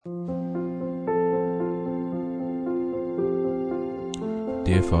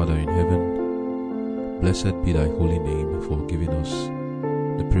dear Father in heaven, blessed be thy holy name for giving us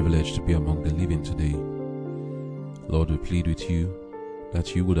the privilege to be among the living today. Lord, we plead with you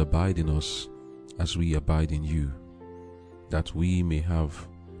that you would abide in us as we abide in you, that we may have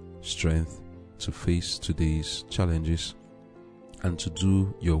strength to face today's challenges and to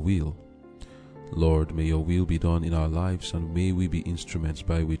do your will. Lord, may your will be done in our lives, and may we be instruments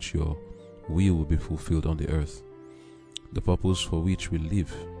by which your will be fulfilled on the earth. The purpose for which we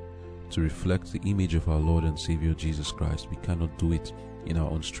live, to reflect the image of our Lord and Savior Jesus Christ. We cannot do it in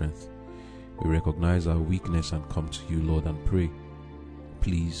our own strength. We recognize our weakness and come to you, Lord, and pray.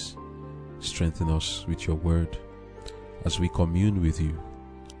 Please strengthen us with your word. As we commune with you,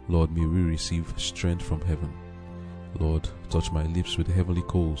 Lord, may we receive strength from heaven. Lord, touch my lips with heavenly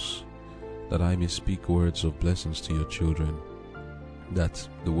coals, that I may speak words of blessings to your children, that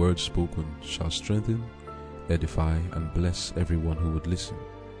the words spoken shall strengthen, edify, and bless everyone who would listen.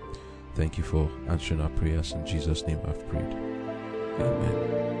 Thank you for answering our prayers. In Jesus' name I've prayed.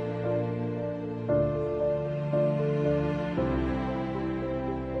 Amen.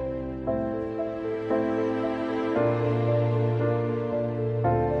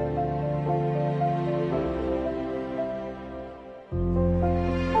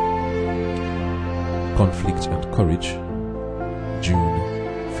 Conflict and Courage, June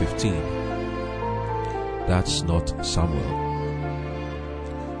 15. That's not Samuel.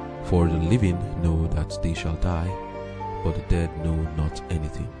 For the living know that they shall die, but the dead know not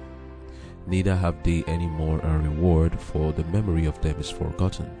anything. Neither have they any more a reward, for the memory of them is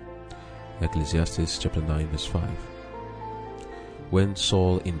forgotten. Ecclesiastes chapter 9 verse 5. When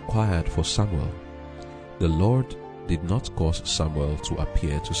Saul inquired for Samuel, the Lord did not cause Samuel to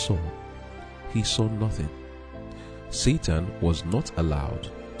appear to Saul. He saw nothing. Satan was not allowed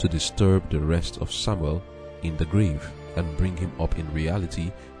to disturb the rest of Samuel in the grave and bring him up in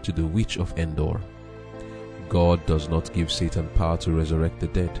reality to the witch of Endor. God does not give Satan power to resurrect the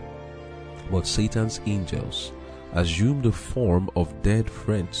dead, but Satan's angels assume the form of dead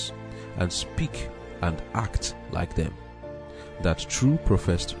friends and speak and act like them, that through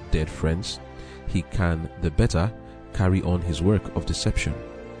professed dead friends he can the better carry on his work of deception.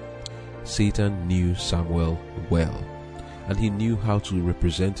 Satan knew Samuel well, and he knew how to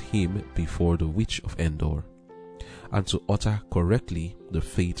represent him before the witch of Endor, and to utter correctly the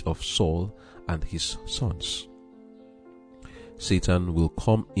fate of Saul and his sons. Satan will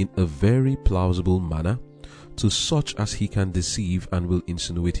come in a very plausible manner to such as he can deceive, and will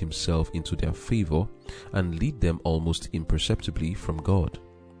insinuate himself into their favor and lead them almost imperceptibly from God.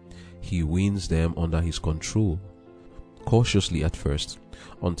 He wins them under his control, cautiously at first,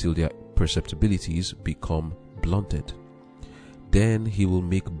 until their perceptibilities become blunted. Then he will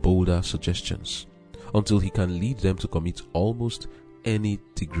make bolder suggestions, until he can lead them to commit almost any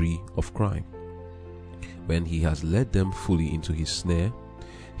degree of crime. When he has led them fully into his snare,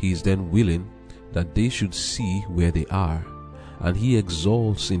 he is then willing that they should see where they are, and he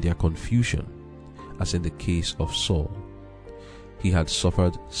exults in their confusion, as in the case of Saul. He had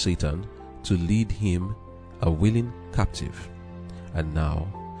suffered Satan to lead him a willing captive, and now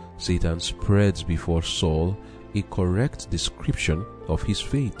Satan spreads before Saul a correct description of his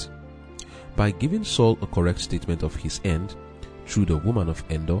fate. By giving Saul a correct statement of his end through the woman of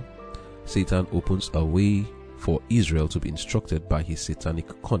Endor, Satan opens a way for Israel to be instructed by his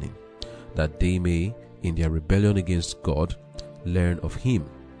satanic cunning, that they may, in their rebellion against God, learn of him,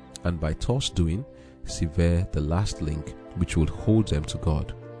 and by thus doing, sever the last link which would hold them to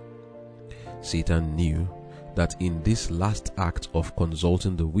God. Satan knew that in this last act of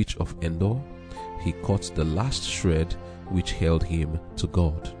consulting the witch of Endor, he cut the last shred which held him to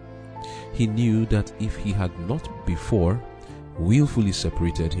God. He knew that if he had not before willfully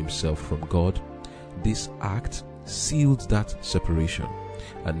separated himself from God, this act sealed that separation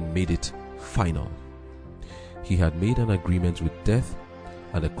and made it final. He had made an agreement with death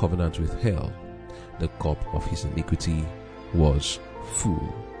and a covenant with hell. The cup of his iniquity was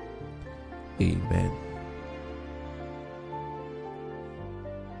full. Amen.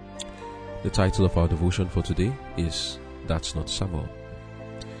 The title of our devotion for today is That's Not Samuel.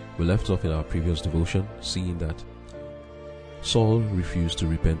 We left off in our previous devotion seeing that Saul refused to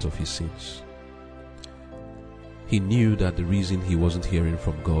repent of his sins. He knew that the reason he wasn't hearing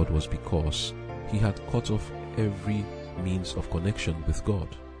from God was because he had cut off every means of connection with God.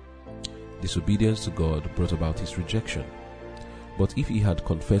 Disobedience to God brought about his rejection. But if he had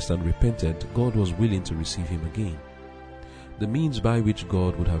confessed and repented, God was willing to receive him again. The means by which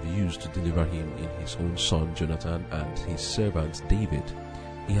God would have used to deliver him in his own son Jonathan and his servant David,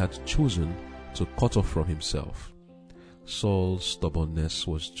 he had chosen to cut off from himself. Saul's stubbornness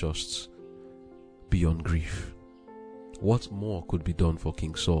was just beyond grief. What more could be done for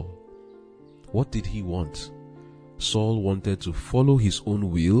King Saul? What did he want? Saul wanted to follow his own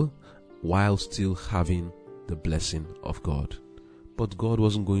will while still having the blessing of God. But God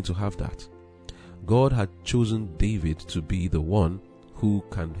wasn't going to have that. God had chosen David to be the one who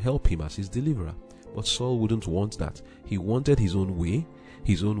can help him as his deliverer. But Saul wouldn't want that. He wanted his own way,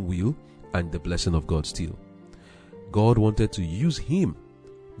 his own will, and the blessing of God still. God wanted to use him,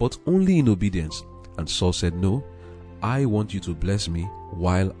 but only in obedience. And Saul said, no, I want you to bless me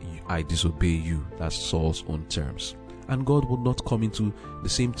while I disobey you. That's Saul's own terms. And God would not come into the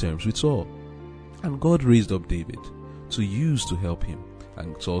same terms with Saul. And God raised up David to use to help him.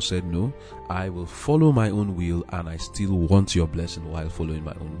 And Saul said, no, I will follow my own will, and I still want your blessing while following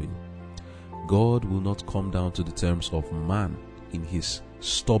my own will. God will not come down to the terms of man in his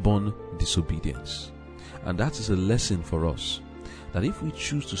stubborn disobedience. And that is a lesson for us, that if we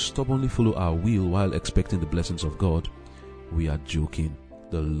choose to stubbornly follow our will while expecting the blessings of God, we are joking.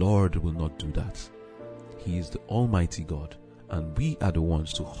 The Lord will not do that. He is the Almighty God, and we are the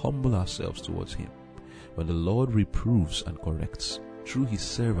ones to humble ourselves towards Him. When the Lord reproves and corrects through His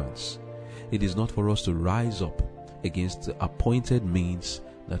servants, it is not for us to rise up against the appointed means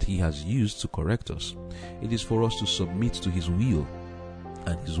that He has used to correct us. It is for us to submit to His will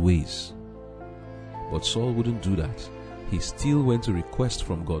and His ways. But Saul wouldn't do that. He still went to request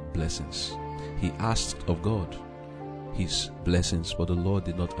from God blessings. He asked of God His blessings, but the Lord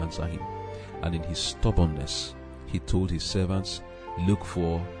did not answer him. And in his stubbornness, he told his servants, look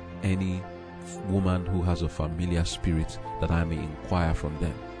for any woman who has a familiar spirit, that I may inquire from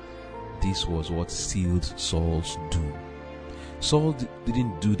them. This was what sealed Saul's doom. Saul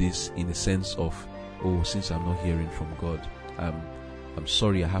didn't do this in a sense of, oh, since I'm not hearing from God, I'm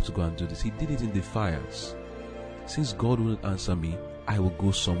sorry, I have to go and do this. He did it in defiance. Since God wouldn't answer me, I will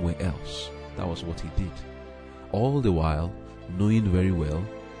go somewhere else. That was what he did. All the while, knowing very well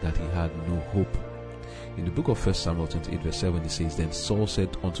that he had no hope. In the book of 1 Samuel 28 verse 7, it says, then Saul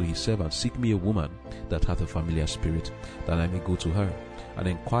said unto his servant, seek me a woman that hath a familiar spirit, that I may go to her, and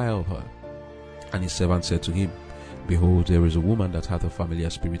inquire of her. And his servant said to him, behold, there is a woman that hath a familiar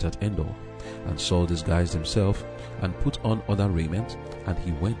spirit at Endor. And Saul disguised himself, and put on other raiment, and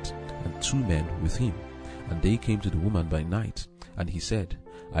he went, and 2 men with him. And they came to the woman by night. And he said,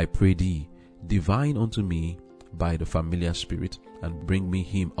 I pray thee, divine unto me by the familiar spirit, and bring me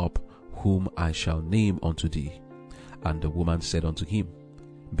him up, whom I shall name unto thee. And the woman said unto him,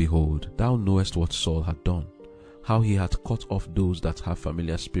 behold, thou knowest what Saul had done, how he hath cut off those that have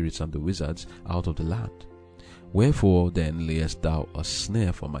familiar spirits and the wizards out of the land. Wherefore then layest thou a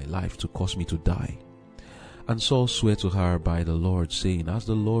snare for my life, to cause me to die? And Saul sware to her by the Lord, saying, as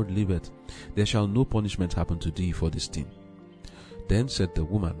the Lord liveth, there shall no punishment happen to thee for this thing. Then said the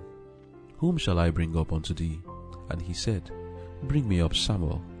woman, whom shall I bring up unto thee? And he said, bring me up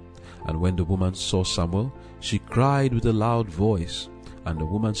Samuel. And when the woman saw Samuel, she cried with a loud voice. And the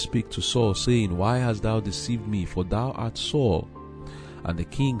woman spake to Saul, saying, why hast thou deceived me? For thou art Saul. And the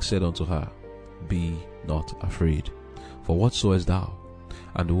king said unto her, be not afraid, for what sawest thou?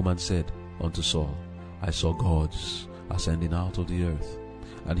 And the woman said unto Saul, I saw gods ascending out of the earth.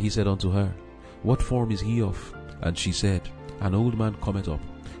 And he said unto her, what form is he of? And she said, an old man cometh up,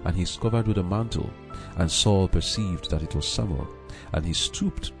 and he is covered with a mantle. And Saul perceived that it was Samuel, and he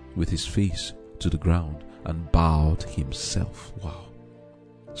stooped with his face to the ground, and bowed himself. Wow.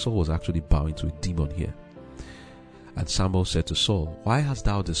 Saul was actually bowing to a demon here. And Samuel said to Saul, why hast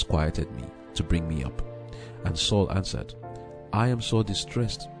thou disquieted me to bring me up? And Saul answered, I am sore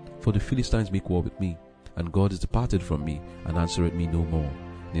distressed, for the Philistines make war with me, and God is departed from me, and answereth me no more,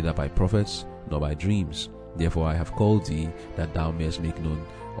 neither by prophets nor by dreams. Therefore I have called thee, that thou mayest make known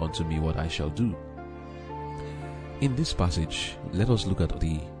unto me what I shall do. In this passage, let us look at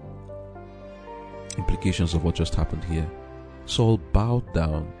the implications of what just happened here. Saul bowed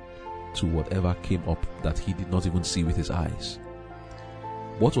down to whatever came up that he did not even see with his eyes.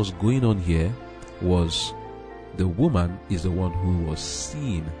 What was going on here was the woman is the one who was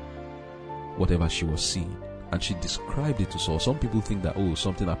seeing whatever she was seeing, and she described it to Saul. Some people think that, oh,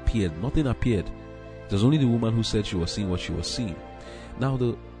 something appeared. Nothing appeared. It was only the woman who said she was seeing what she was seeing. Now,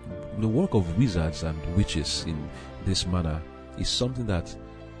 the work of wizards and witches in this manner is something that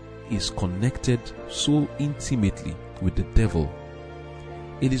is connected so intimately with the devil.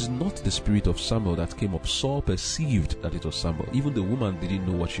 It is not the spirit of Samuel that came up. Saul perceived that it was Samuel. Even the woman didn't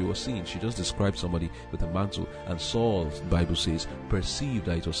know what she was seeing. She just described somebody with a mantle. And Saul, the Bible says, perceived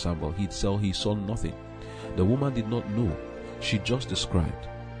that it was Samuel. He saw nothing. The woman did not know. She just described.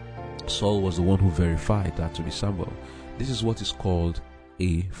 Saul was the one who verified that to be Samuel. This is what is called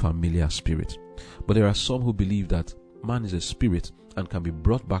a familiar spirit. But there are some who believe that man is a spirit and can be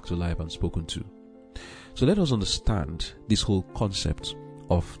brought back to life and spoken to. So let us understand this whole concept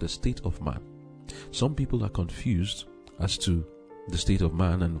of the state of man. Some people are confused as to the state of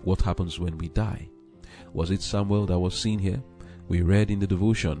man and what happens when we die. Was it Samuel that was seen here? We read in the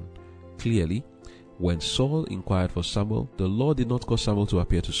devotion clearly, when Saul inquired for Samuel, the Lord did not cause Samuel to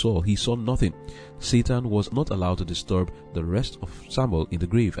appear to Saul. He saw nothing. Satan was not allowed to disturb the rest of Samuel in the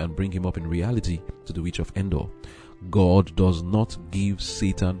grave and bring him up in reality to the witch of Endor. God does not give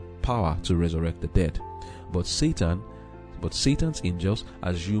Satan power to resurrect the dead. But Satan's angels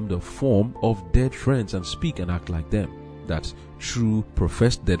assume the form of dead friends and speak and act like them. That through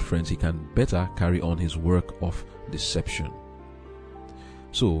professed dead friends he can better carry on his work of deception.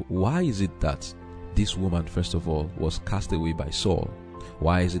 So why is it that this woman, first of all, was cast away by Saul?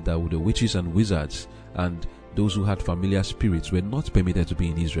 Why is it that the witches and wizards and those who had familiar spirits were not permitted to be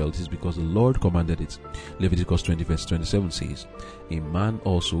in Israel? It is because the Lord commanded it. Leviticus 20 verse 27 says, a man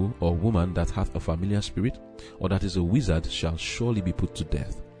also or woman that hath a familiar spirit, or that is a wizard, shall surely be put to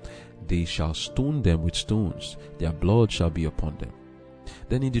death. They shall stone them with stones, their blood shall be upon them.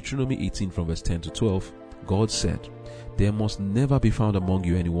 Then in Deuteronomy 18 from verse 10 to 12, God said, there must never be found among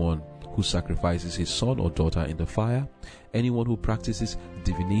you anyone who sacrifices his son or daughter in the fire, anyone who practices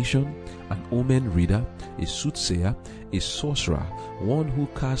divination, an omen reader, a soothsayer, a sorcerer, one who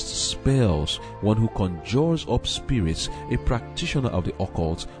casts spells, one who conjures up spirits, a practitioner of the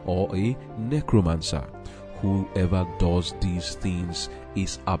occult, or a necromancer. Whoever does these things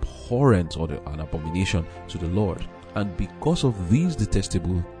is abhorrent or an abomination to the Lord. And because of these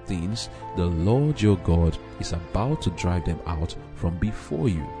detestable things, the Lord your God is about to drive them out from before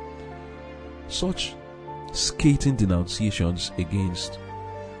you. Such scathing denunciations against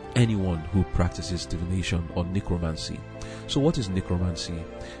anyone who practices divination or necromancy. So what is necromancy?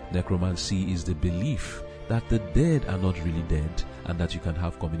 Necromancy is the belief that the dead are not really dead and that you can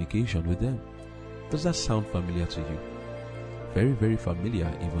have communication with them. Does that sound familiar to you? Very, very familiar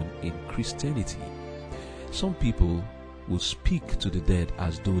even in Christianity. Some people will speak to the dead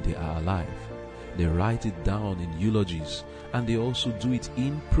as though they are alive. They write it down in eulogies and they also do it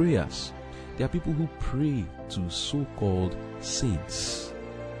in prayers. There are people who pray to so-called saints.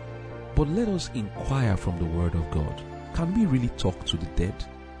 But let us inquire from the word of God. Can we really talk to the dead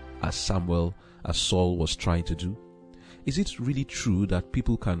as Saul was trying to do? Is it really true that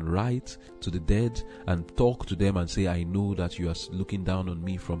people can write to the dead and talk to them and say, I know that you are looking down on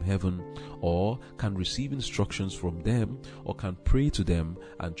me from heaven, or can receive instructions from them, or can pray to them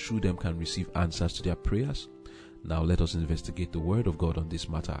and through them can receive answers to their prayers? Now let us investigate the word of God on this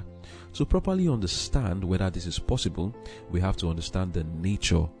matter. To properly understand whether this is possible, we have to understand the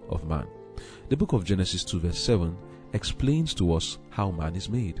nature of man. The book of Genesis 2 verse 7 explains to us how man is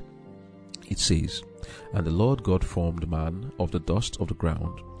made. It says, and the Lord God formed man of the dust of the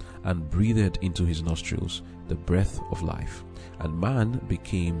ground, and breathed into his nostrils the breath of life, and man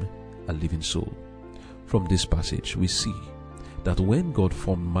became a living soul. From this passage we see that when God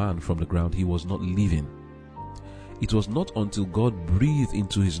formed man from the ground, he was not living. It was not until God breathed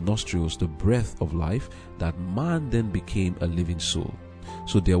into his nostrils the breath of life that man then became a living soul.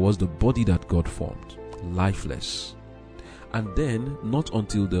 So there was the body that God formed, lifeless. And then not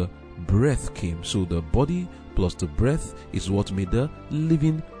until the breath came. So the body plus the breath is what made the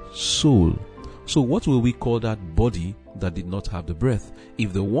living soul. So what will we call that body that did not have the breath?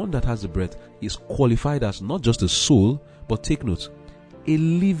 If the one that has the breath is qualified as not just a soul, but take note, a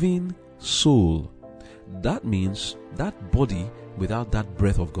living soul, that means that body without that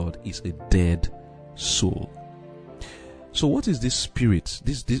breath of God is a dead soul. So what is this spirit?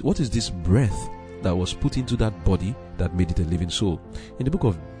 What is this breath that was put into that body that made it a living soul? In the book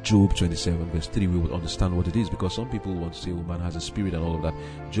of Job 27 verse 3, we will understand what it is, because some people want to say, oh, man has a spirit and all of that.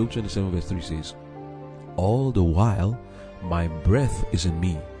 Job 27 verse 3 says, all the while my breath is in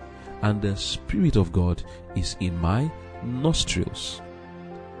me, and the spirit of God is in my nostrils.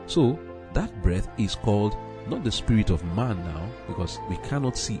 So that breath is called not the spirit of man now, because we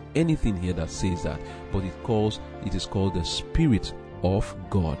cannot see anything here that says that, but it is called the spirit of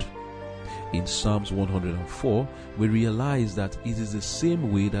God. In Psalms 104, we realize that it is the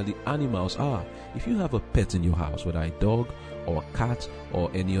same way that the animals are. If you have a pet in your house, whether a dog or a cat or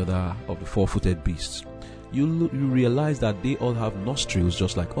any other of the four-footed beasts, you realize that they all have nostrils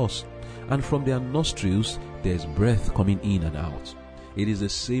just like us. And from their nostrils, there's breath coming in and out. It is the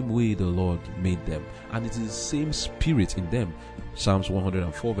same way the Lord made them, and it is the same spirit in them. Psalms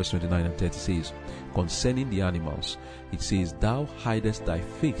 104 verse 29 and 30 says, concerning the animals, it says, thou hidest thy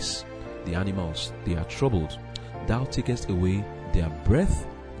face. The animals, they are troubled. Thou takest away their breath,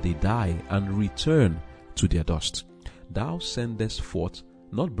 they die, and return to their dust. Thou sendest forth,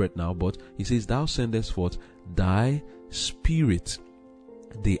 not breath now, but he says, thou sendest forth thy spirit.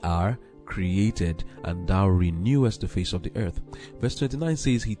 They are created, and thou renewest the face of the earth. Verse 29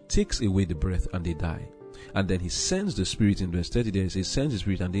 says, he takes away the breath and they die. And then he sends the spirit in verse 30 there. He says, sends the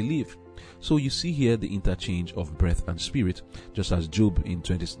spirit and they live. So you see here the interchange of breath and spirit, just as Job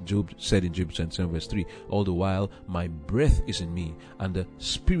said in Job 27 verse 3, all the while my breath is in me, and the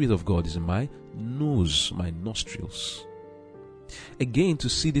spirit of God is in my nose, my nostrils. Again, to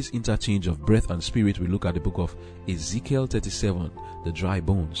see this interchange of breath and spirit, we look at the book of Ezekiel 37, the dry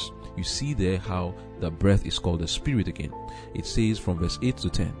bones. You see there how the breath is called the spirit again. It says from verse 8 to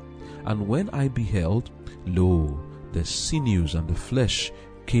 10, and when I beheld, lo, the sinews and the flesh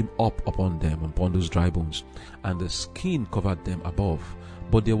came up upon them, upon those dry bones, and the skin covered them above,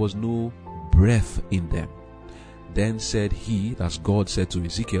 but there was no breath in them. Then said he, that's God said to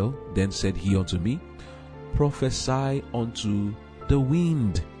Ezekiel, then said he unto me, prophesy unto the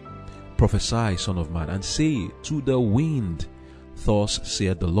wind. Prophesy, son of man, and say to the wind, thus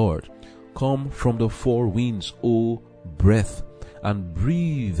saith the Lord, come from the four winds, O breath, and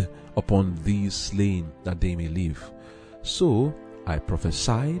breathe upon these slain, that they may live. So I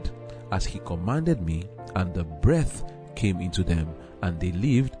prophesied as he commanded me, and the breath came into them, and they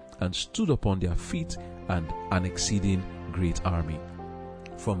lived and stood upon their feet, and an exceeding great army.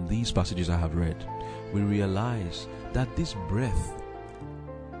 From these passages I have read, we realize that this breath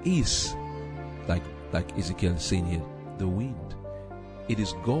is, like Ezekiel is saying here, the wind. It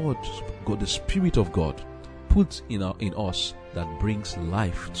is God, the Spirit of God, put in us that brings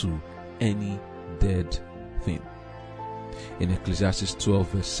life to any dead thing. In Ecclesiastes 12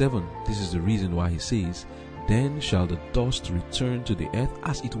 verse 7, this is the reason why he says, then shall the dust return to the earth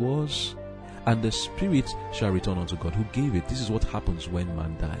as it was, and the spirit shall return unto God who gave it. This is what happens when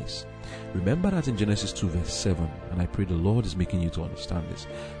man dies. Remember that in Genesis 2 verse 7, and I pray the Lord is making you to understand this.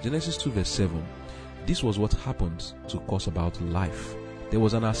 Genesis 2 verse 7, this was what happened to cause about life. There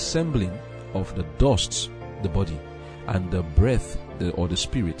was an assembling of the dust, the body, and the breath, or the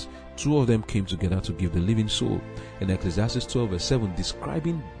spirit. Two of them came together to give the living soul. In Ecclesiastes 12 verse 7,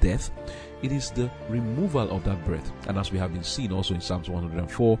 describing death, it is the removal of that breath. And as we have been seeing also in Psalms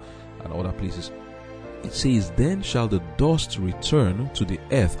 104 and other places, it says, then shall the dust return to the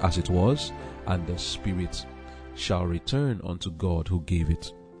earth as it was, and the spirit shall return unto God who gave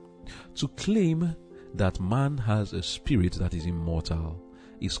it. To claim that man has a spirit that is immortal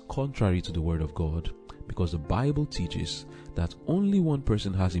is contrary to the word of God, because the Bible teaches that only one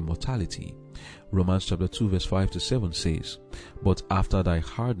person has immortality. Romans chapter 2 verse 5 to 7 says, but after thy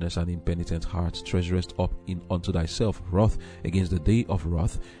hardness and impenitent heart treasurest up unto thyself wrath against the day of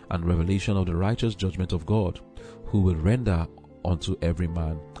wrath and revelation of the righteous judgment of God, who will render unto every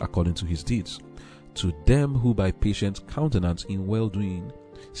man according to his deeds. To them who by patient countenance in well-doing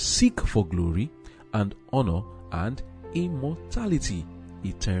seek for glory and honor and immortality,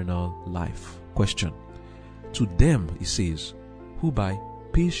 eternal life. Question. To them, he says, who by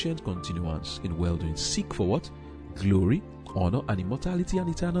patient continuance in well-doing seek for what? Glory, honor, and immortality and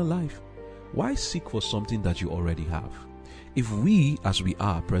eternal life. Why seek for something that you already have? If we, as we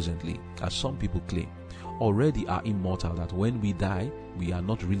are presently, as some people claim, already are immortal, that when we die, we are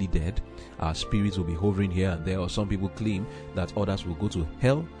not really dead, our spirits will be hovering here and there, or some people claim that others will go to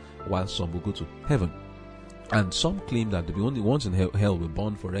hell, while some will go to heaven. And some claim that the only ones in hell will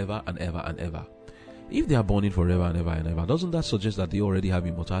burn forever and ever and ever. If they are burning forever and ever and ever, doesn't that suggest that they already have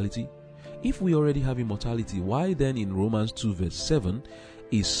immortality? If we already have immortality, why then in Romans 2 verse 7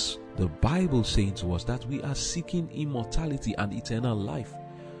 is the Bible saying to us that we are seeking immortality and eternal life?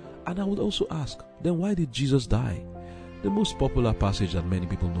 And I would also ask, then why did Jesus die? The most popular passage that many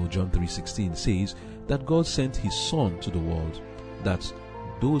people know, John 3:16, says that God sent his Son to the world, that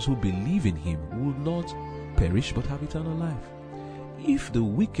those who believe in him would not perish but have eternal life. If the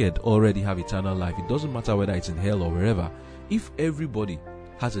wicked already have eternal life, it doesn't matter whether it's in hell or wherever. If everybody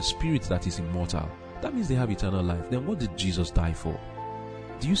has a spirit that is immortal, that means they have eternal life. Then what did Jesus die for?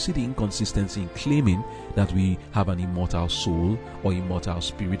 Do you see the inconsistency in claiming that we have an immortal soul or immortal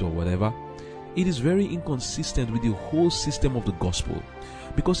spirit or whatever? It is very inconsistent with the whole system of the gospel,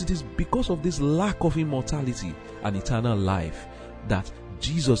 because it is because of this lack of immortality and eternal life that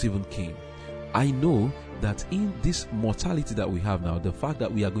Jesus even came. I know that in this mortality that we have now, the fact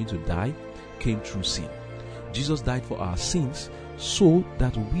that we are going to die came through sin. Jesus died for our sins so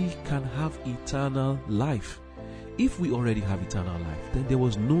that we can have eternal life. If we already have eternal life, then there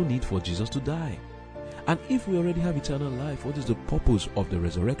was no need for Jesus to die. And if we already have eternal life, what is the purpose of the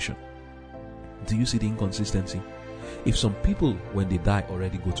resurrection? Do you see the inconsistency? If some people, when they die,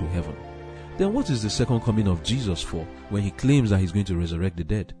 already go to heaven, then what is the second coming of Jesus for when he claims that he's going to resurrect the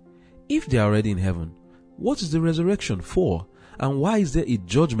dead? If they are already in heaven, what is the resurrection for? And why is there a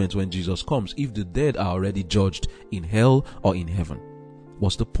judgment when Jesus comes if the dead are already judged in hell or in heaven?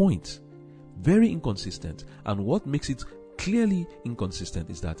 What's the point? Very inconsistent. And what makes it clearly inconsistent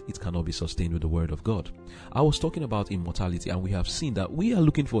is that it cannot be sustained with the word of God. I was talking about immortality, and we have seen that we are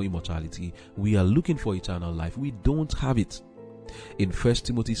looking for immortality. We are looking for eternal life. We don't have it. In 1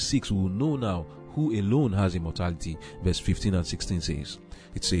 Timothy 6, we will know now who alone has immortality. Verse 15 and 16 says,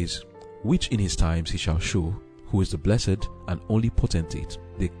 it says, which in his times he shall show, who is the blessed and only potentate,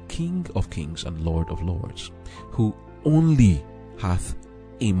 the King of kings and Lord of lords, who only hath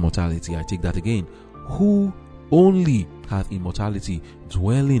immortality. I take that again. Who only hath immortality,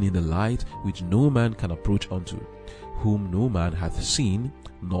 dwelling in the light which no man can approach unto, whom no man hath seen,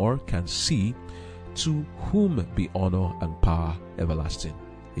 nor can see, to whom be honor and power everlasting.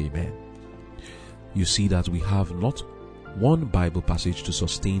 Amen. You see that we have not one Bible passage to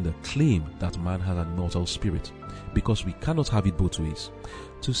sustain the claim that man has an immortal spirit, because we cannot have it both ways.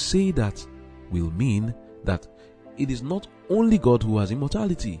 To say that will mean that it is not only God who has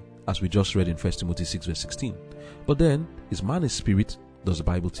immortality, as we just read in 1 Timothy 6 verse 16. But then, is man a spirit? Does the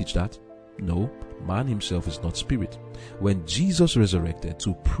Bible teach that? No, man himself is not spirit. When Jesus resurrected,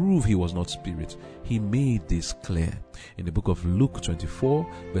 to prove he was not spirit, he made this clear. In the book of Luke 24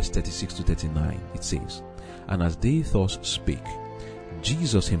 verse 36 to 39, it says, and as they thus spake,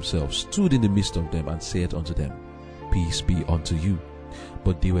 Jesus himself stood in the midst of them and said unto them, peace be unto you.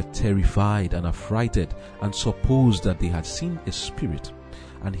 But they were terrified and affrighted, and supposed that they had seen a spirit.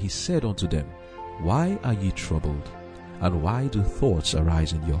 And he said unto them, why are ye troubled? And why do thoughts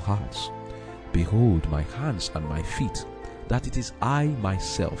arise in your hearts? Behold my hands and my feet, that it is I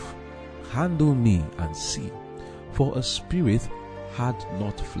myself. Handle me and see. For a spirit had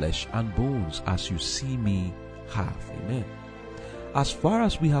not flesh and bones, as you see me have. Amen. As far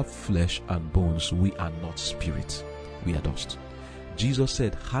as we have flesh and bones, we are not spirit. We are dust. Jesus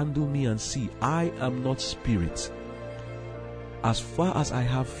said, handle me and see. I am not spirit. As far as I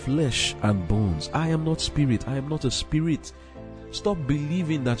have flesh and bones, I am not spirit. I am not a spirit. Stop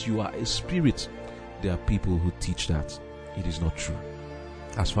believing that you are a spirit. There are people who teach that. It is not true.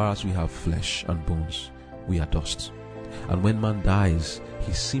 As far as we have flesh and bones, we are dust. And when man dies,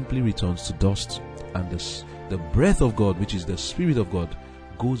 he simply returns to dust. And the breath of God, which is the Spirit of God,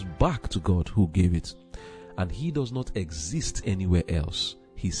 goes back to God who gave it. And he does not exist anywhere else.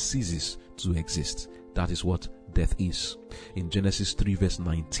 He ceases to exist. That is what death is. In Genesis 3 verse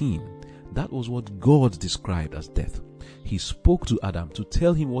 19, that was what God described as death. He spoke to Adam to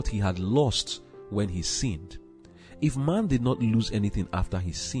tell him what he had lost when he sinned. If man did not lose anything after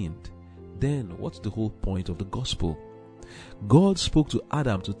he sinned, then what's the whole point of the gospel? God spoke to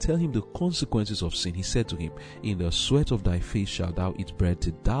Adam to tell him the consequences of sin. He said to him, in the sweat of thy face shalt thou eat bread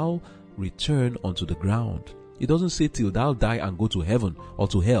till thou return unto the ground. It doesn't say till thou die and go to heaven or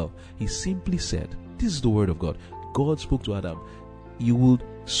to hell. He simply said, this is the word of God. God spoke to Adam, you will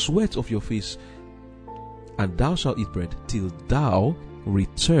sweat of your face and thou shalt eat bread till thou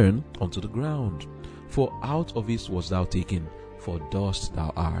return unto the ground. For out of it was thou taken, for dust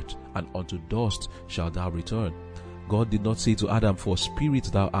thou art, and unto dust shalt thou return. God did not say to Adam, for spirit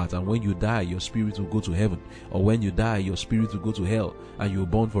thou art, and when you die, your spirit will go to heaven. Or when you die, your spirit will go to hell, and you will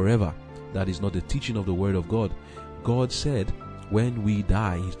burn forever. That is not the teaching of the word of God. God said, when we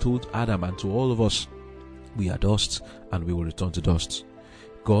die, he told Adam and to all of us, we are dust, and we will return to dust.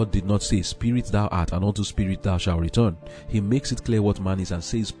 God did not say, spirit thou art, and unto spirit thou shalt return. He makes it clear what man is and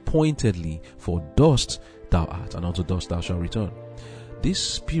says pointedly, for dust thou art, and unto dust thou shalt return. This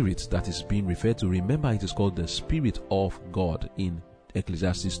spirit that is being referred to, remember, it is called the Spirit of God in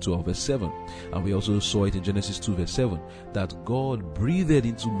Ecclesiastes 12 verse 7. And we also saw it in Genesis 2 verse 7, that God breathed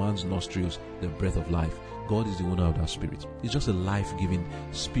into man's nostrils the breath of life. God is the owner of that spirit. It's just a life-giving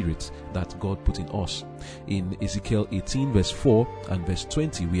spirit that God put in us. In Ezekiel 18 verse 4 and verse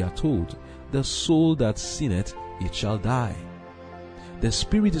 20, we are told, the soul that sinneth, it shall die. The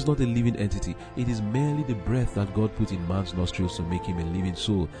spirit is not a living entity. It is merely the breath that God put in man's nostrils to make him a living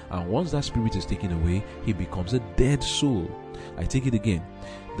soul. And once that spirit is taken away, he becomes a dead soul. I take it again.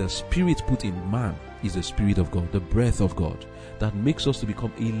 The spirit put in man is the Spirit of God, the breath of God, that makes us to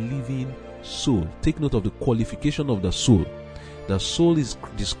become a living soul. Take note of the qualification of the soul. The soul is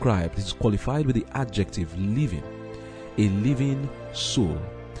described, it is qualified with the adjective living. A living soul.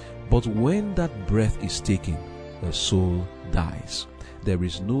 But when that breath is taken, a soul dies. There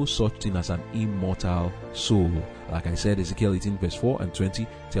is no such thing as an immortal soul. Like I said, Ezekiel 18 verse 4 and 20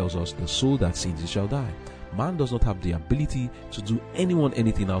 tells us the soul that sins, it shall die. Man does not have the ability to do anyone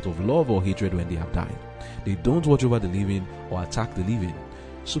anything out of love or hatred when they have died. They don't watch over the living or attack the living.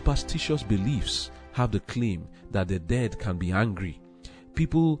 Superstitious beliefs have the claim that the dead can be angry.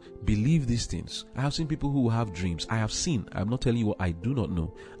 People believe these things. I have seen people who have dreams. I'm not telling you what I do not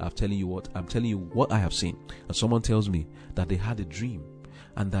know. I'm telling you what I have seen. And someone tells me that they had a dream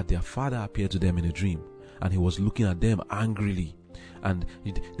and that their father appeared to them in a dream and he was looking at them angrily. And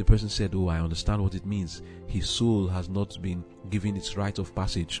the person said, "Oh, I understand what it means. His soul has not been given its rite of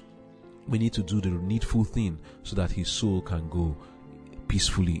passage. We need to do the needful thing so that his soul can go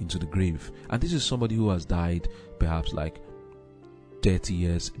peacefully into the grave." And this is somebody who has died perhaps like 30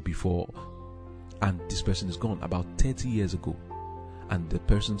 years before, and this person is gone about 30 years ago, and the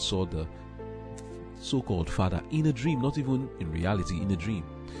person saw the so-called father in a dream, not even in reality, in a dream.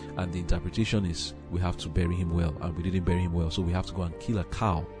 And the interpretation is, we have to bury him well, and we didn't bury him well, so we have to go and kill a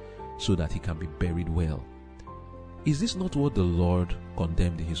cow so that he can be buried well. Is this not what the Lord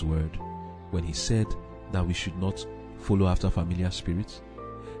condemned in his word when he said that we should not follow after familiar spirits?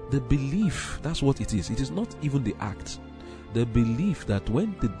 The belief, that's what it is. It is not even the act. The belief that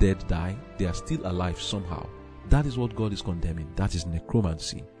when the dead die, they are still alive somehow. That is what God is condemning. That is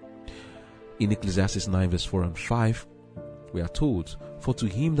necromancy. In Ecclesiastes 9 verse 4 and 5, we are told, "For to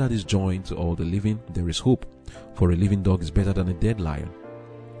him that is joined to all the living, there is hope. For a living dog is better than a dead lion.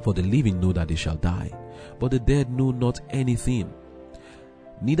 For the living know that they shall die, but the dead know not anything.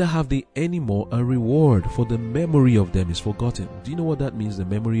 Neither have they any more a reward, for the memory of them is forgotten." Do you know what that means, the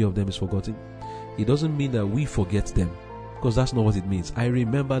memory of them is forgotten? It doesn't mean that we forget them, because that's not what it means. I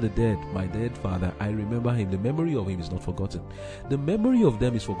remember the dead, my dead father, I remember him. The memory of him is not forgotten. The memory of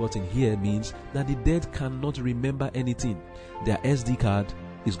them is forgotten here means that the dead cannot remember anything. Their SD card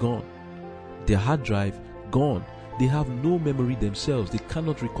is gone. Their hard drive, gone. They have no memory themselves. They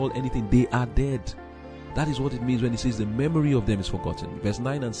cannot recall anything. They are dead. That is what it means when it says the memory of them is forgotten. Verse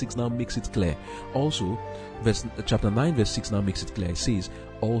 9 and 6 now makes it clear. Also, chapter 9 verse 6 now makes it clear. It says,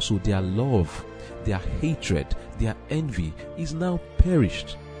 also their love, their hatred, their envy is now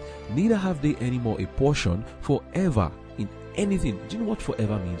perished. Neither have they any more a portion forever in anything. Do you know what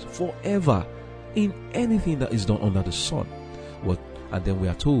forever means? Forever in anything that is done under the sun. And then we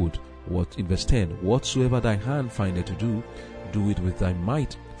are told, in verse 10, whatsoever thy hand findeth to do, do it with thy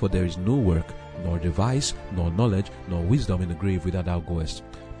might, for there is no work, nor device, nor knowledge, nor wisdom in the grave whither thou goest.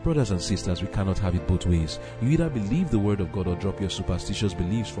 Brothers and sisters, we cannot have it both ways. You either believe the word of God or drop your superstitious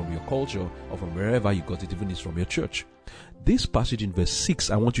beliefs from your culture or from wherever you got it, even if it's from your church. This passage in verse 6,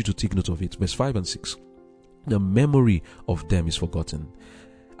 I want you to take note of it. Verse 5 and 6. The memory of them is forgotten.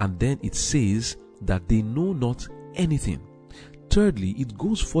 And then it says that they know not anything. Thirdly, it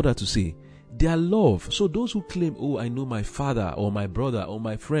goes further to say, their love. So those who claim, oh, I know my father or my brother or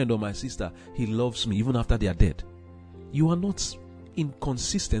my friend or my sister, he loves me even after they are dead. You are not in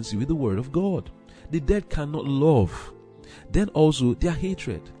consistency with the word of God. The dead cannot love. Then also their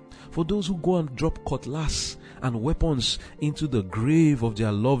hatred. For those who go and drop cutlass and weapons into the grave of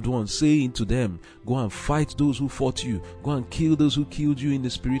their loved ones, saying to them, go and fight those who fought you, go and kill those who killed you in the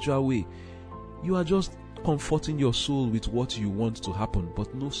spiritual way. You are just comforting your soul with what you want to happen,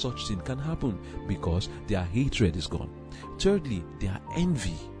 but no such thing can happen because their hatred is gone. Thirdly, their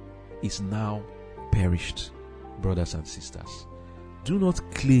envy is now perished. Brothers and sisters, do not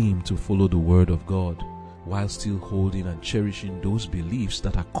claim to follow the word of God while still holding and cherishing those beliefs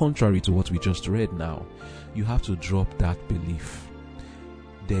that are contrary to what we just read now. You have to drop that belief.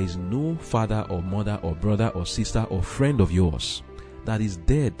 There is no father or mother or brother or sister or friend of yours that is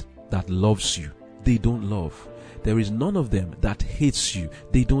dead that loves you. They don't love. There is none of them that hates you.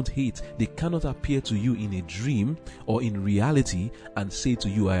 They don't hate. They cannot appear to you in a dream or in reality and say to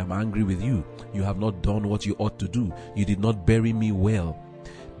you, I am angry with you. You have not done what you ought to do. You did not bury me well.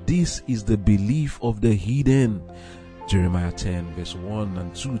 This is the belief of the heathen. Jeremiah 10 verse 1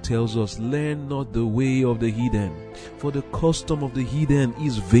 and 2 tells us, learn not the way of the heathen, for the custom of the heathen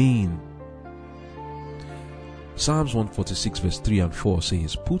is vain. Psalms 146 verse 3 and 4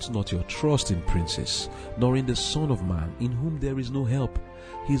 says, put not your trust in princes, nor in the Son of Man, in whom there is no help.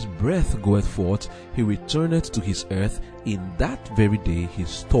 His breath goeth forth, he returneth to his earth, in that very day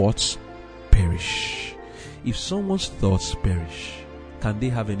his thoughts perish. If someone's thoughts perish, can they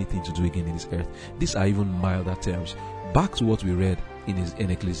have anything to do again in this earth? These are even milder terms. Back to what we read in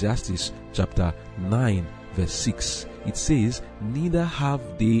Ecclesiastes chapter 9 verse 6. It says, neither have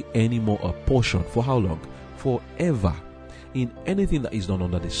they any more a portion. For how long? Forever in anything that is done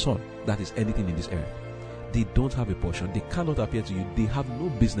under the sun, that is anything in this earth. They don't have a portion. They cannot appear to you. They have no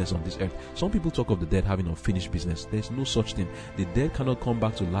business on this earth. Some people talk of the dead having unfinished business. There's no such thing. The dead cannot come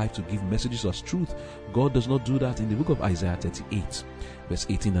back to life to give messages as truth. God does not do that. In the book of Isaiah 38, verse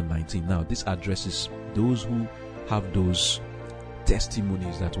 18 and 19. Now, this addresses those who have those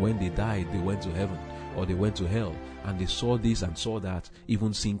testimonies that when they died, they went to heaven or they went to hell, and they saw this and saw that,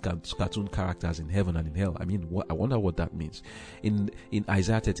 even seeing cartoon characters in heaven and in hell. I mean, I wonder what that means. In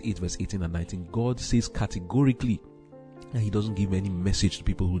Isaiah 38, verse 18 and 19, God says categorically that He doesn't give any message to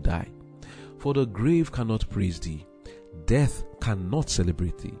people who die. For the grave cannot praise Thee, death cannot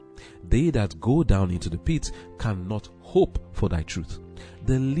celebrate Thee. They that go down into the pit cannot hope for Thy truth.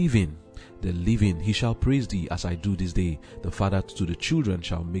 The living, He shall praise Thee as I do this day. The father to the children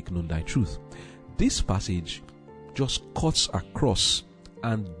shall make known Thy truth. This passage just cuts across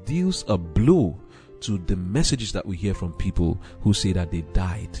and deals a blow to the messages that we hear from people who say that they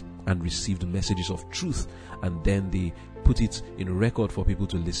died and received messages of truth, and then they put it in record for people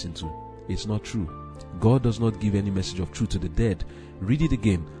to listen to. It's not true. God does not give any message of truth to the dead. Read it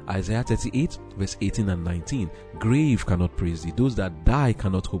again. Isaiah 38, verse 18 and 19. Grave cannot praise Thee. Those that die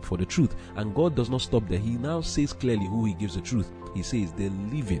cannot hope for the truth. And God does not stop there. He now says clearly who He gives the truth. He says, the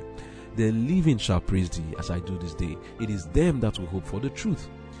living shall praise Thee as I do this day. It is them that will hope for the truth.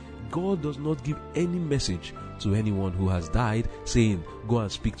 God does not give any message to anyone who has died saying, go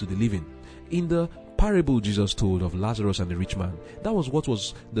and speak to the living. In the parable Jesus told of Lazarus and the rich man, that was what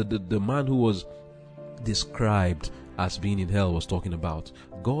was the man who was described as being in hell was talking about.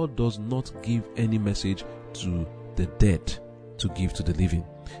 God does not give any message to the dead to give to the living.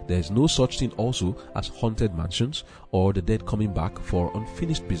 There is no such thing also as haunted mansions or the dead coming back for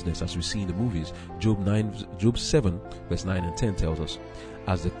unfinished business, as we see in the movies. Job 7 verse 9 and 10 tells us,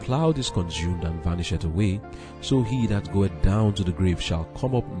 as the cloud is consumed and vanisheth away, so he that goeth down to the grave shall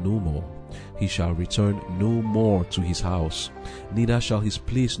come up no more. He shall return no more to his house, neither shall his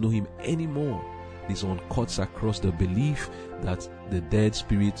place know him any more. This one cuts across the belief that the dead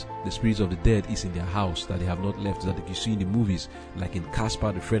spirit, the spirits of the dead, is in their house, that they have not left, that you see in the movies, like in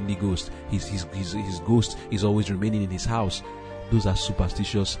Casper the Friendly Ghost, his ghost is always remaining in his house. Those are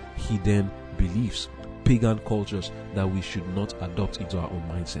superstitious, hidden beliefs, pagan cultures that we should not adopt into our own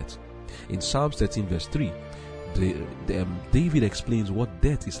mindset. In Psalms 13 verse 3, David explains what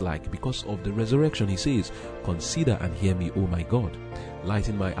death is like because of the resurrection. He says, consider and hear me, O my God.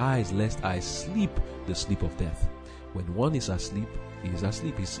 Lighten my eyes, lest I sleep the sleep of death. When one is asleep, he is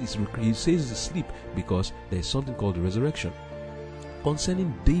asleep. He says he's asleep because there is something called the resurrection.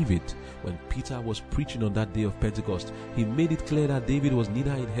 Concerning David, when Peter was preaching on that day of Pentecost, he made it clear that David was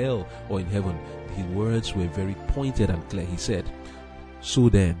neither in hell or in heaven. His words were very pointed and clear. He said, so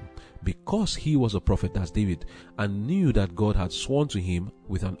then, because he was a prophet as David, and knew that God had sworn to him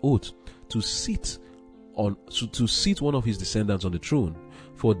with an oath to sit one of his descendants on the throne.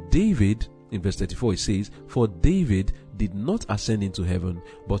 For David, in verse 34 it says, for David did not ascend into heaven,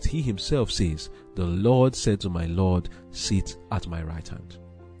 but he himself says, the Lord said to my Lord, sit at my right hand.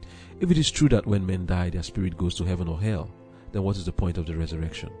 If it is true that when men die their spirit goes to heaven or hell, then what is the point of the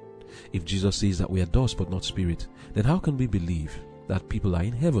resurrection? If Jesus says that we are dust but not spirit, then how can we believe that people are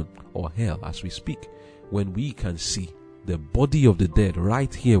in heaven or hell as we speak, when we can see the body of the dead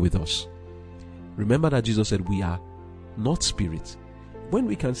right here with us? Remember that Jesus said we are not spirit. When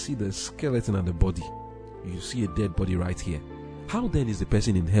we can see the skeleton and the body, you see a dead body right here. How then is the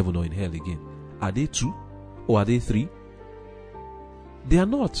person in heaven or in hell again? Are they two or are they three? They are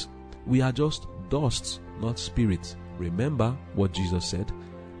not. We are just dust, not spirit. Remember what Jesus said,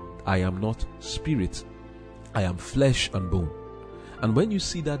 I am not spirit, I am flesh and bone. And when you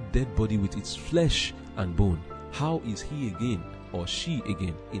see that dead body with its flesh and bone, how is he again or she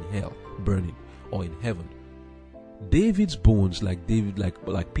again in hell, burning, or in heaven? David's bones, like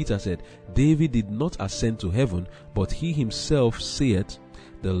Peter said, David did not ascend to heaven, but he himself saith,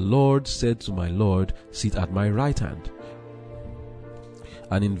 the Lord said to my Lord, sit at my right hand.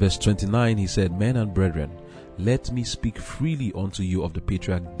 And in verse 29 he said, men and brethren, let me speak freely unto you of the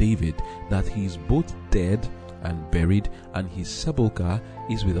patriarch David, that he is both dead and buried, and his sepulchre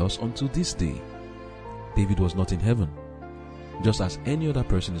is with us unto this day. David was not in heaven, just as any other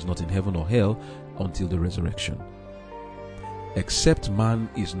person is not in heaven or hell until the resurrection. Except man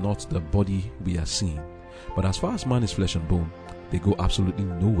is not the body we are seeing. But as far as man is flesh and bone, they go absolutely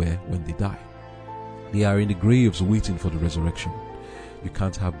nowhere when they die. They are in the graves waiting for the resurrection. You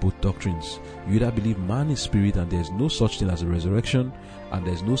can't have both doctrines. You either believe man is spirit and there's no such thing as a resurrection, and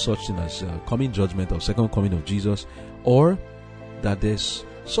there's no such thing as coming judgment or second coming of Jesus, or that there's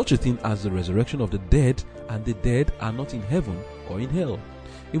such a thing as the resurrection of the dead and the dead are not in heaven or in hell.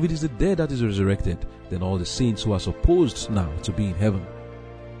 If it is the dead that is resurrected, then all the saints who are supposed now to be in heaven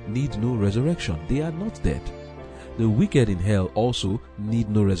need no resurrection. They are not dead. The wicked in hell also need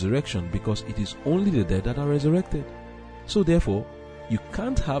no resurrection, because it is only the dead that are resurrected. So therefore, you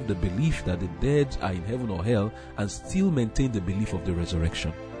can't have the belief that the dead are in heaven or hell and still maintain the belief of the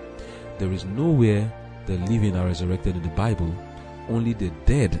resurrection. There is nowhere the living are resurrected in the Bible. Only the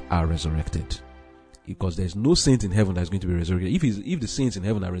dead are resurrected. Because there's no saint in heaven that's going to be resurrected. If the saints in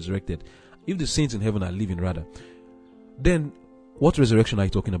heaven are resurrected, if the saints in heaven are living rather, then what resurrection are you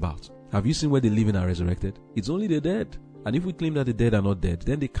talking about? Have you seen where the living are resurrected? It's only the dead. And if we claim that the dead are not dead,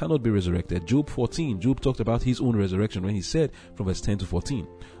 then they cannot be resurrected. Job 14, Job talked about his own resurrection when he said from verse 10 to 14,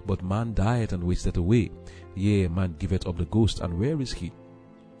 "But man dieth and wasteth away. Yea, man giveth up the ghost, and where is he?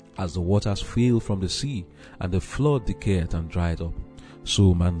 As the waters fail from the sea, and the flood decayeth and drieth up,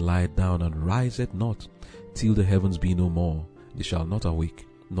 so man lieth down and riseth not, till the heavens be no more. They shall not awake,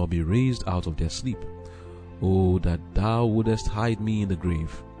 nor be raised out of their sleep. Oh, that thou wouldest hide me in the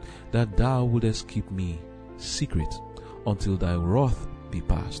grave, that thou wouldest keep me secret until thy wrath be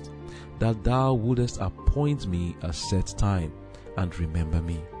past, that thou wouldest appoint me a set time, and remember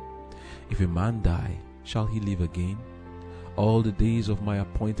me. If a man die, shall he live again? All the days of my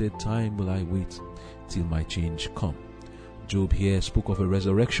appointed time will I wait, till my change come." Job here spoke of a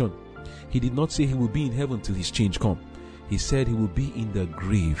resurrection. He did not say he will be in heaven till his change come. He said he will be in the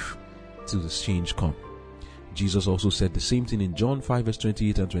grave till his change come. Jesus also said the same thing in John 5 verse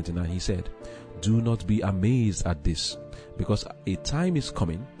 28 and 29. He said, "Do not be amazed at this, because a time is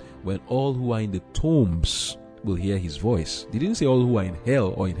coming when all who are in the tombs will hear his voice." He didn't say all who are in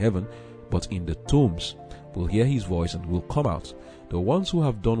hell or in heaven, but in the tombs will hear his voice and will come out. The ones who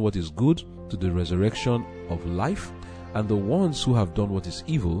have done what is good to the resurrection of life, and the ones who have done what is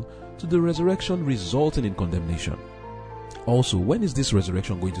evil to the resurrection resulting in condemnation. Also, when is this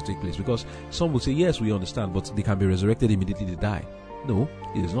resurrection going to take place? Because some will say, yes, we understand, but they can be resurrected immediately they die. No,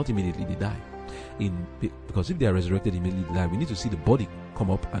 it is not immediately they die. Because if they are resurrected immediately they die, we need to see the body come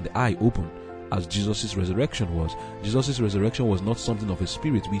up and the eye open, as Jesus' resurrection was. Jesus' resurrection was not something of a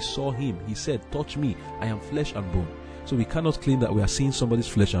spirit. We saw him. He said, "Touch me, I am flesh and bone." So we cannot claim that we are seeing somebody's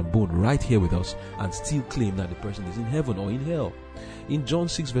flesh and bone right here with us and still claim that the person is in heaven or in hell. In John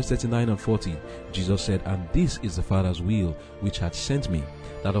 6 verse 39 and 40, Jesus said, "And this is the Father's will which had sent me,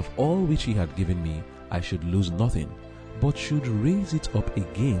 that of all which he had given me I should lose nothing, but should raise it up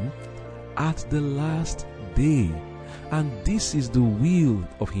again at the last day. And this is the will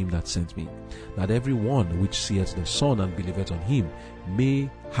of him that sent me, that every one which seeth the Son and believeth on him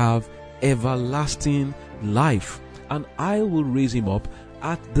may have everlasting life, and I will raise him up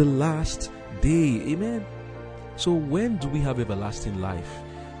at the last day." Amen. So when do we have everlasting life?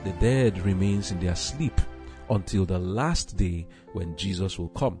 The dead remains in their sleep until the last day when Jesus will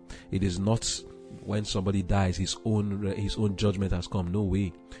come. It is not when somebody dies his own judgment has come. No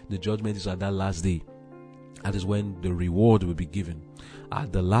way. The judgment is at that last day. That is when the reward will be given.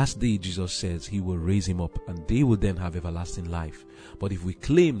 At the last day, Jesus says he will raise him up and they will then have everlasting life. But if we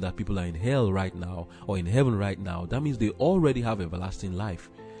claim that people are in hell right now or in heaven right now, that means they already have everlasting life.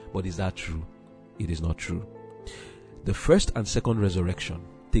 But is that true? It is not true. The first and second resurrection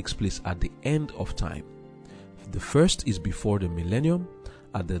takes place at the end of time. The first is before the millennium,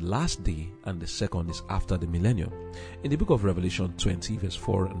 at the last day, and the second is after the millennium. In the book of Revelation 20 verse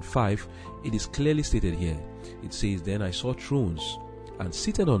 4 and 5, it is clearly stated here. It says, "Then I saw thrones, and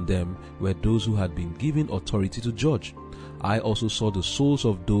seated on them were those who had been given authority to judge. I also saw the souls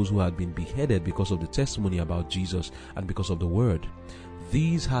of those who had been beheaded because of the testimony about Jesus and because of the word.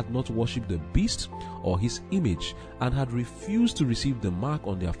 These had not worshipped the beast or his image, and had refused to receive the mark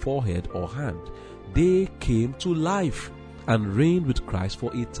on their forehead or hand. They came to life and reigned with Christ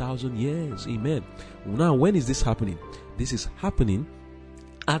for 1,000 years. Amen. Now, when is this happening? This is happening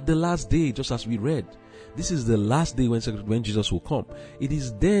at the last day, just as we read. This is the last day when Jesus will come. It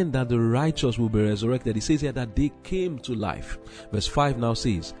is then that the righteous will be resurrected. It says here that they came to life. Verse 5 now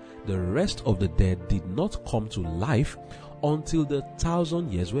says, "The rest of the dead did not come to life until the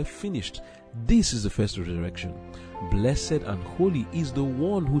 1,000 years were finished. This is the first resurrection. Blessed and holy is the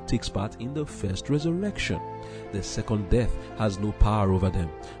one who takes part in the first resurrection. The second death has no power over them,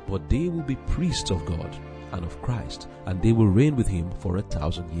 but they will be priests of God and of Christ, and they will reign with him for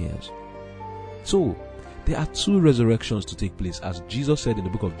 1,000 years." So, there are two resurrections to take place, as Jesus said in the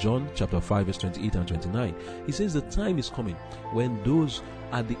book of John, chapter 5, verse 28 and 29. He says the time is coming when those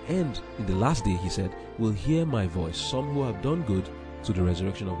at the end, in the last day, he said, will hear my voice. Some who have done good to the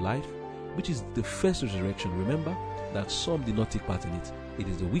resurrection of life, which is the first resurrection. Remember that some did not take part in it. It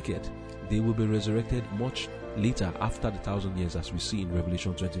is the wicked. They will be resurrected much later after the 1,000 years, as we see in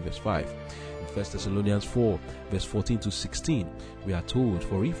Revelation 20 verse 5. In 1 Thessalonians 4 verse 14 to 16, we are told,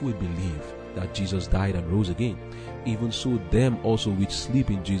 for if we believe that Jesus died and rose again, even so them also which sleep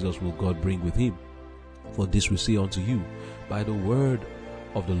in Jesus will God bring with him. For this we say unto you by the word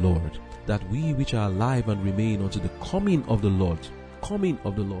of the Lord, that we which are alive and remain unto the coming of the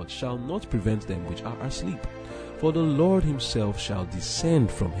Lord shall not prevent them which are asleep. For the Lord himself shall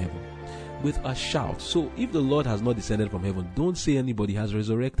descend from heaven with a shout. So if the Lord has not descended from heaven, don't say anybody has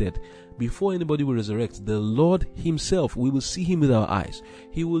resurrected. Before anybody will resurrect, the Lord himself, we will see him with our eyes.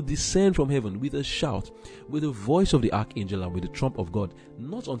 He will descend from heaven with a shout, with the voice of the archangel, and with the trump of God.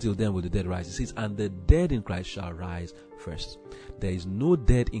 Not until then will the dead rise. It says, and the dead in Christ shall rise first. There is no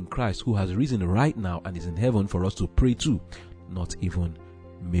dead in Christ who has risen right now and is in heaven for us to pray to. Not even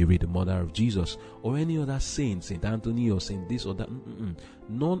Mary, the mother of Jesus, or any other saint, Saint Anthony or Saint this or that.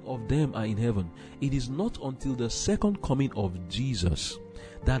 None of them are in heaven. It is not until the second coming of Jesus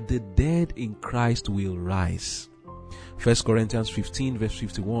that the dead in Christ will rise. 1 Corinthians 15 verse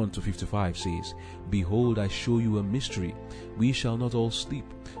 51 to 55 says, behold, I show you a mystery. We shall not all sleep,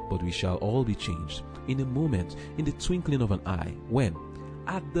 but we shall all be changed in a moment, in the twinkling of an eye, when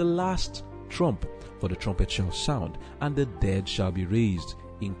at the last trump, for the trumpet shall sound, and the dead shall be raised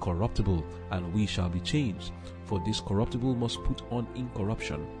incorruptible, and we shall be changed. For this corruptible must put on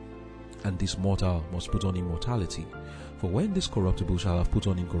incorruption, and this mortal must put on immortality. For when this corruptible shall have put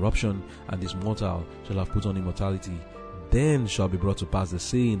on incorruption, and this mortal shall have put on immortality, then shall be brought to pass the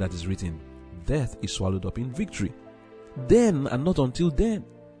saying that is written, death is swallowed up in victory. Then, and not until then.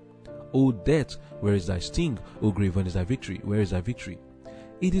 O death, where is thy sting? O grave, when is thy victory? Where is thy victory?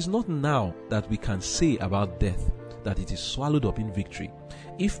 It is not now that we can say about death that it is swallowed up in victory.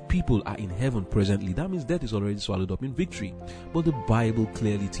 If people are in heaven presently, that means death is already swallowed up in victory. But the Bible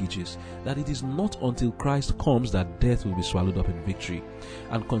clearly teaches that it is not until Christ comes that death will be swallowed up in victory.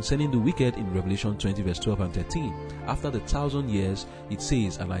 And concerning the wicked, in Revelation 20 verse 12 and 13, after the 1,000 years, it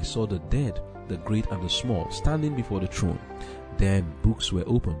says, and I saw the dead, the great and the small, standing before the throne. Then books were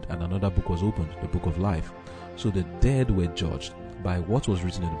opened, and another book was opened, the book of life. So the dead were judged by what was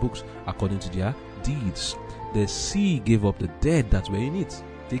written in the books, according to their deeds. The sea gave up the dead that were in it.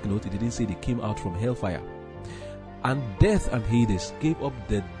 Take note, it didn't say they came out from hellfire. And death and Hades gave up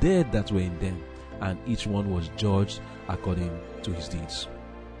the dead that were in them, and each one was judged according to his deeds.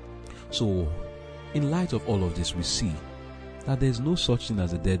 So, in light of all of this, we see that there is no such thing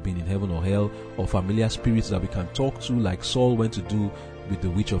as the dead being in heaven or hell, or familiar spirits that we can talk to, like Saul went to do with the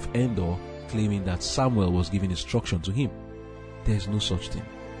witch of Endor, claiming that Samuel was giving instruction to him. There is no such thing.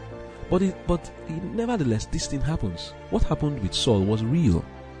 But nevertheless, this thing happens. What happened with Saul was real.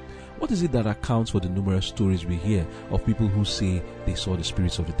 What is it that accounts for the numerous stories we hear of people who say they saw the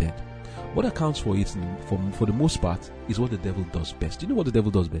spirits of the dead? What accounts for it, for the most part, is what the devil does best. Do you know what the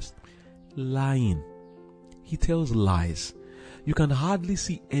devil does best? Lying. He tells lies. You can hardly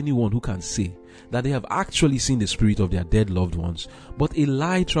see anyone who can say that they have actually seen the spirit of their dead loved ones, but a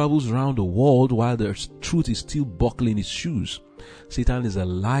lie travels around the world while the truth is still buckling its shoes. Satan is a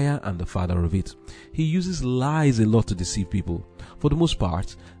liar and the father of it. He uses lies a lot to deceive people. For the most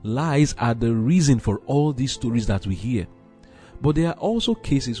part, lies are the reason for all these stories that we hear. But there are also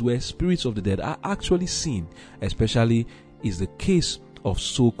cases where spirits of the dead are actually seen, especially is the case of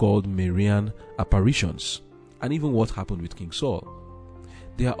so-called Marian apparitions, and even what happened with King Saul.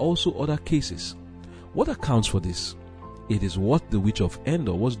 There are also other cases. What accounts for this? It is what the witch of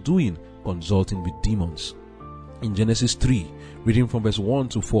Endor was doing, consulting with demons. In Genesis 3, reading from verse 1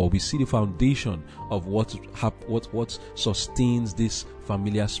 to 4, we see the foundation of what sustains this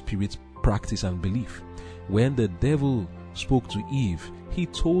familiar spirit practice and belief. When the devil spoke to Eve, he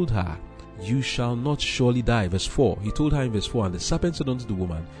told her, you shall not surely die. Verse 4, he told her in verse 4, and the serpent said unto the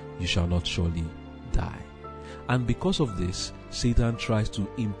woman, you shall not surely die. And because of this, Satan tries to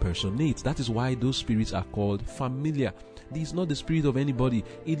impersonate. That is why those spirits are called familiar. This is not the spirit of anybody.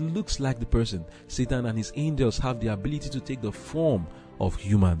 It looks like the person. Satan and his angels have the ability to take the form of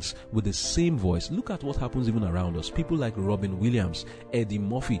humans with the same voice. Look at what happens even around us. People like Robin Williams, Eddie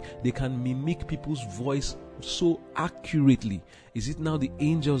Murphy, they can mimic people's voice so accurately. Is it now the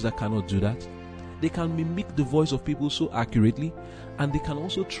angels that cannot do that? They can mimic the voice of people so accurately, and they can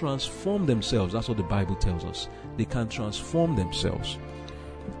also transform themselves. That's what the Bible tells us. They can transform themselves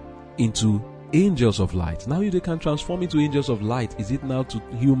into angels of light. Now if they can transform into angels of light, is it now to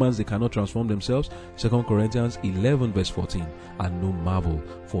humans they cannot transform themselves? 2 Corinthians 11 verse 14. And no marvel,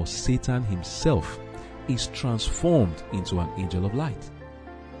 for Satan himself is transformed into an angel of light.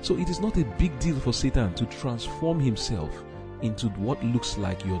 So it is not a big deal for Satan to transform himself into what looks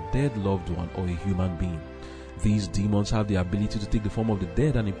like your dead loved one or a human being. These demons have the ability to take the form of the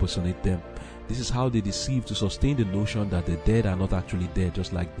dead and impersonate them. This is how they deceive to sustain the notion that the dead are not actually dead,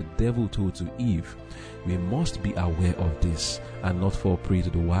 just like the devil told to Eve. We must be aware of this and not fall prey to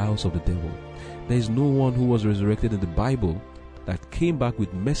the wiles of the devil. There is no one who was resurrected in the Bible that came back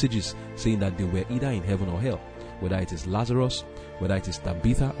with messages saying that they were either in heaven or hell, whether it is Lazarus, whether it is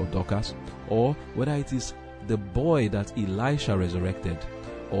Tabitha or Dorcas, or whether it is the boy that Elisha resurrected,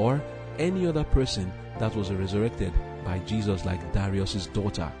 or any other person that was resurrected by Jesus, like Darius's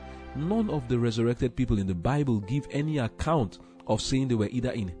daughter. None of the resurrected people in the Bible give any account of saying they were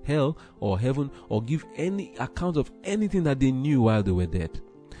either in hell or heaven, or give any account of anything that they knew while they were dead.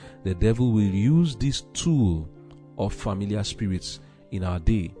 The devil will use this tool of familiar spirits in our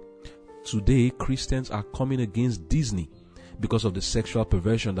day. Today, Christians are coming against Disney because of the sexual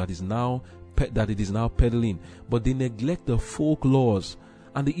perversion that it is now peddling, but they neglect the folklores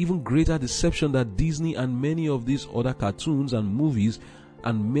and the even greater deception that Disney and many of these other cartoons and movies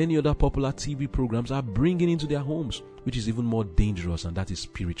and many other popular TV programs are bringing into their homes, which is even more dangerous, and that is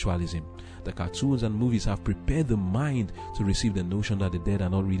spiritualism. The cartoons and movies have prepared the mind to receive the notion that the dead are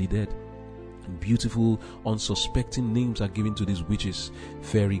not really dead. Beautiful, unsuspecting names are given to these witches.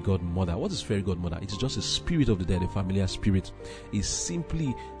 Fairy godmother. What is fairy godmother? It is just a spirit of the dead, a familiar spirit. It's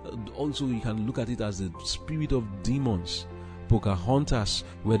simply, also you can look at it as the spirit of demons. Pocahontas,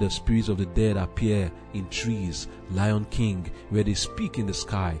 where the spirits of the dead appear in trees. Lion King, where they speak in the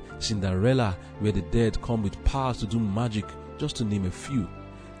sky. Cinderella, where the dead come with powers to do magic, just to name a few.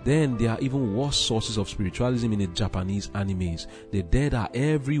 Then there are even worse sources of spiritualism in the Japanese animes. The dead are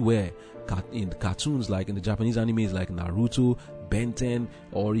everywhere. In cartoons, like in the Japanese animes like Naruto, Ben 10,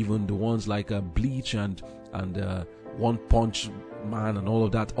 or even the ones like Bleach and One Punch Man and all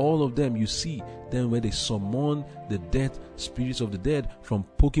of that. All of them, you see them where they summon the dead spirits of the dead, from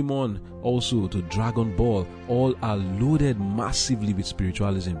Pokemon also to Dragon Ball. All are loaded massively with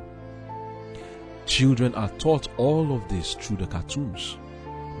spiritualism. Children are taught all of this through the cartoons.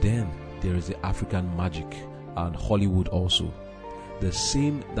 Then there is the African magic and Hollywood also. The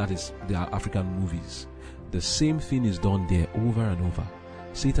same, that is, there are African movies. The same thing is done there over and over.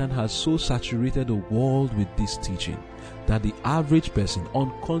 Satan has so saturated the world with this teaching that the average person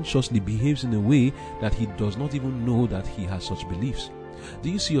unconsciously behaves in a way that he does not even know that he has such beliefs.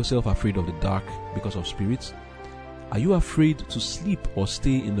 Do you see yourself afraid of the dark because of spirits? Are you afraid to sleep or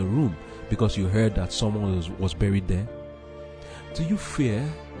stay in the room because you heard that someone was buried there? Do you fear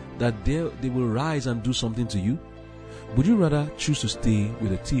that they will rise and do something to you? Would you rather choose to stay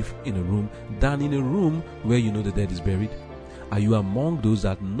with a thief in a room than in a room where you know the dead is buried? Are you among those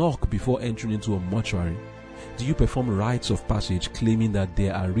that knock before entering into a mortuary? Do you perform rites of passage claiming that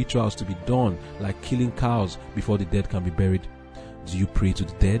there are rituals to be done, like killing cows before the dead can be buried? Do you pray to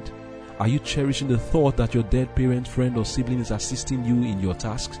the dead? Are you cherishing the thought that your dead parent, friend or sibling is assisting you in your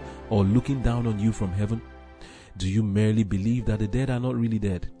tasks or looking down on you from heaven? Do you merely believe that the dead are not really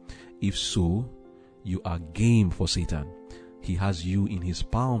dead? If so, you are game for Satan. He has you in his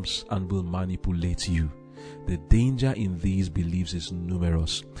palms and will manipulate you. The danger in these beliefs is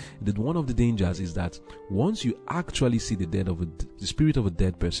numerous. One of the dangers is that once you actually see the spirit of a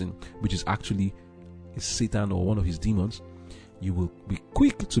dead person, which is actually Satan or one of his demons, you will be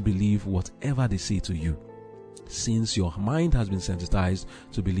quick to believe whatever they say to you, since your mind has been sensitized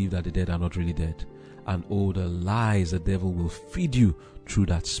to believe that the dead are not really dead. And all the lies the devil will feed you through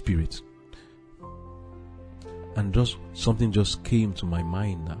that spirit. And something just came to my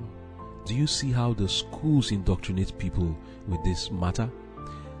mind now. Do you see how the schools indoctrinate people with this matter?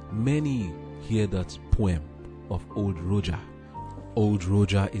 Many hear that poem of Old Roger. Old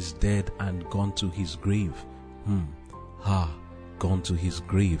Roger is dead and gone to his grave. Gone to his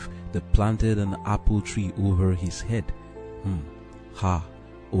grave. They planted an apple tree over his head.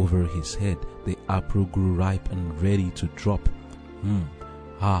 Over his head. The apple grew ripe and ready to drop.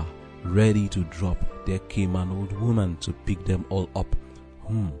 Ready to drop. There came an old woman to pick them all up.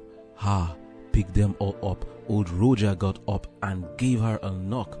 Pick them all up. Old Roger got up and gave her a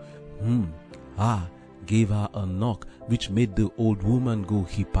knock. Gave her a knock, which made the old woman go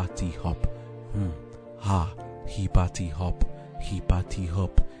hippity hop. Hippity hop, hippity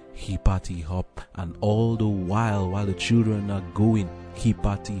hop, hippity hop. And all the while the children are going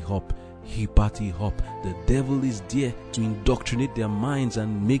hippity hop, hippity hop, the devil is there to indoctrinate their minds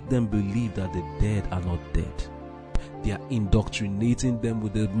and make them believe that the dead are not dead. They are indoctrinating them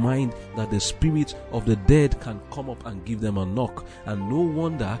with the mind that the spirit of the dead can come up and give them a knock. And no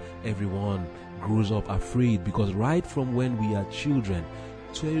wonder everyone grows up afraid, because right from when we are children,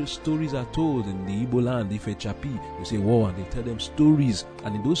 stories are told in the Igbo land. If a chapi, you say, wow, and they tell them stories,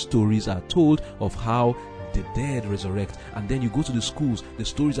 and in those stories are told of how the dead resurrect. And then you go to the schools, the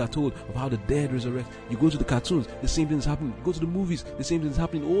stories are told of how the dead resurrect. You go to the cartoons, the same thing is happening. You go to the movies, the same thing is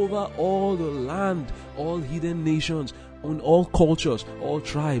happening over all the land, all hidden nations, in all cultures, all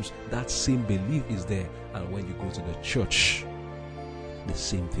tribes. That same belief is there. And when you go to the church, the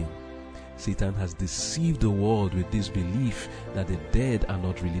same thing. Satan has deceived the world with this belief that the dead are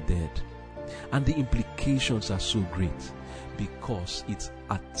not really dead. And the implications are so great because it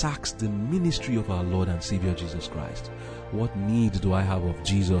attacks the ministry of our Lord and Savior Jesus Christ. What need do I have of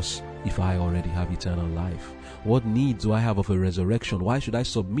Jesus if I already have eternal life? What need do I have of a resurrection? Why should I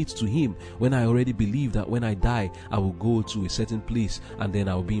submit to Him when I already believe that when I die, I will go to a certain place and then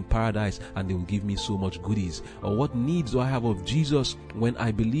I will be in paradise and they will give me so much goodies? Or what need do I have of Jesus when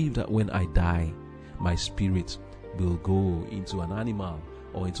I believe that when I die, my spirit will go into an animal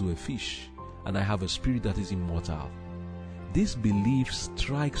or into a fish and I have a spirit that is immortal? This belief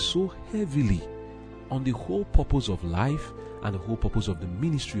strikes so heavily on the whole purpose of life and the whole purpose of the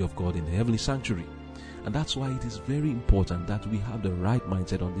ministry of God in the heavenly sanctuary. And that's why it is very important that we have the right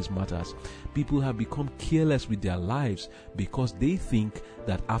mindset on these matters. People have become careless with their lives because they think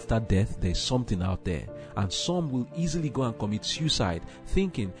that after death there is something out there. And some will easily go and commit suicide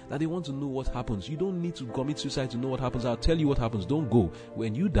thinking that they want to know what happens. You don't need to commit suicide to know what happens. I'll tell you what happens. Don't go.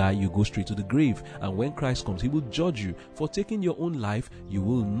 When you die, you go straight to the grave. And when Christ comes, He will judge you. For taking your own life, you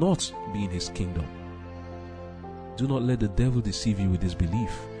will not be in His kingdom. Do not let the devil deceive you with this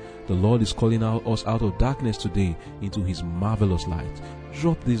belief. The Lord is calling us out of darkness today into His marvelous light.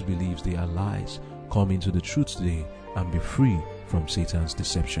 Drop these beliefs, they are lies. Come into the truth today and be free from Satan's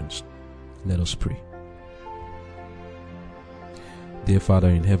deceptions. Let us pray. Dear Father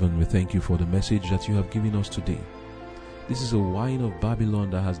in heaven, we thank You for the message that You have given us today. This is a wine of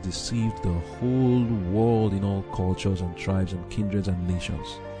Babylon that has deceived the whole world in all cultures and tribes and kindreds and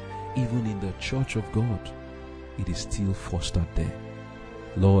nations. Even in the church of God, it is still fostered there.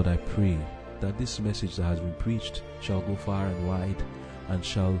 Lord, I pray that this message that has been preached shall go far and wide and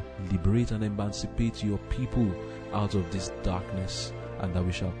shall liberate and emancipate Your people out of this darkness, and that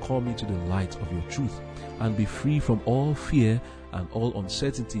we shall come into the light of Your truth and be free from all fear and all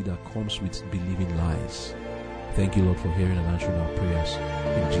uncertainty that comes with believing lies. Thank You, Lord, for hearing and answering our prayers.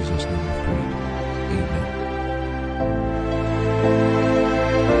 In Jesus' name we pray.